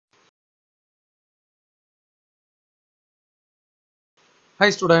Hi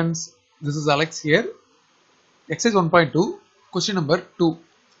students, this is Alex here. Exercise 1.2, question number 2.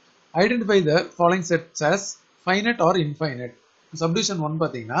 Identify the following sets as finite or infinite. Subdivision 1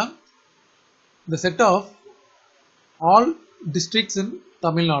 பாத்தீங்கன்னா the set of all districts in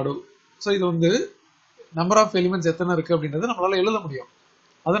Tamil Nadu. So இது வந்து number of elements எத்தனை இருக்கு அப்படின்றத நம்மளால எழுத முடியும்.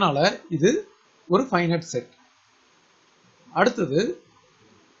 அதனால இது ஒரு finite set. அடுத்தது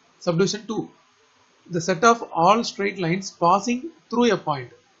subdivision 2. The set of all straight lines passing through a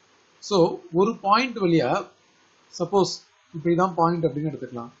point. So ஒரு point வழியா suppose இப்படிதான் point அப்படின்னு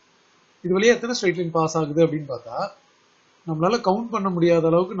எடுத்துக்கலாம். இது வழியா எத்தனை straight line pass ஆகுது அப்படின்னு பார்த்தா நம்மளால கவுண்ட் பண்ண முடியாத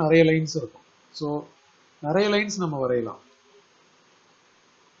அளவுக்கு நிறைய லைன்ஸ் இருக்கும். So நிறைய லைன்ஸ் நம்ம வரையலாம்.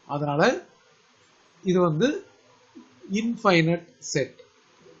 அதனால இது வந்து infinite set.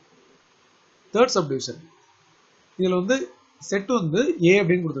 Third subdivision. இதுல வந்து set வந்து A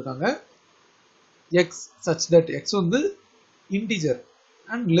அப்படின்னு கொடுத்திருக்காங்க. X such that x வந்து integer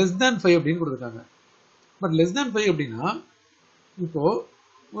and less than 5 அப்படின்னு கொடுத்திருக்காங்க. பட் less than 5 அப்படின்னா இப்போ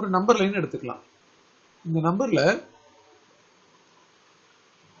ஒரு நம்பர் லைன் எடுத்துக்கலாம். இந்த நம்பர்ல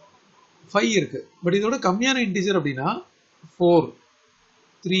 5 இருக்கு. பட் இதோட கம்மியான இன்டிஜர் அப்படின்னா 4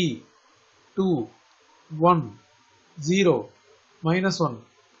 3 2 1 0 -1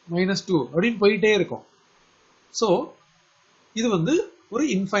 -2 அப்படின்னு போயிட்டே இருக்கும். ஸோ இது வந்து ஒரு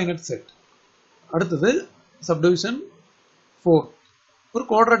இன்ஃபைனட் செட். அடுத்தது சப்டிவிஷன் 4. ஒரு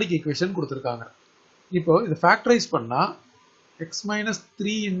குவாட்ராட்டிக் ஈக்குவேஷன் கொடுத்துருக்காங்க. இப்போ இதை ஃபேக்டரைஸ் பண்ணா x -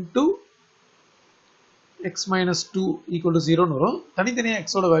 3 into x - 2 = 0 வரும். தனித்தனியா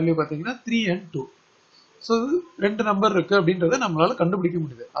x ஓட வேல்யூ பார்த்தீங்கன்னா 3 and 2. ஸோ ரெண்டு நம்பர் இருக்கு அப்படின்றத நம்மளால கண்டுபிடிக்க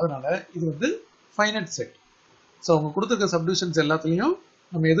முடியுது. அதனால இது வந்து ஃபைனட் செட். ஸோ அவங்க கொடுத்துருக்க சப்டிவிஷன்ஸ் எல்லாத்துலேயும்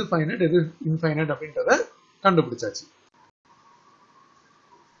நம்ம எது ஃபைனட் எது இன்ஃபைனட் அப்படின்றத கண்டுபிடிச்சாச்சு.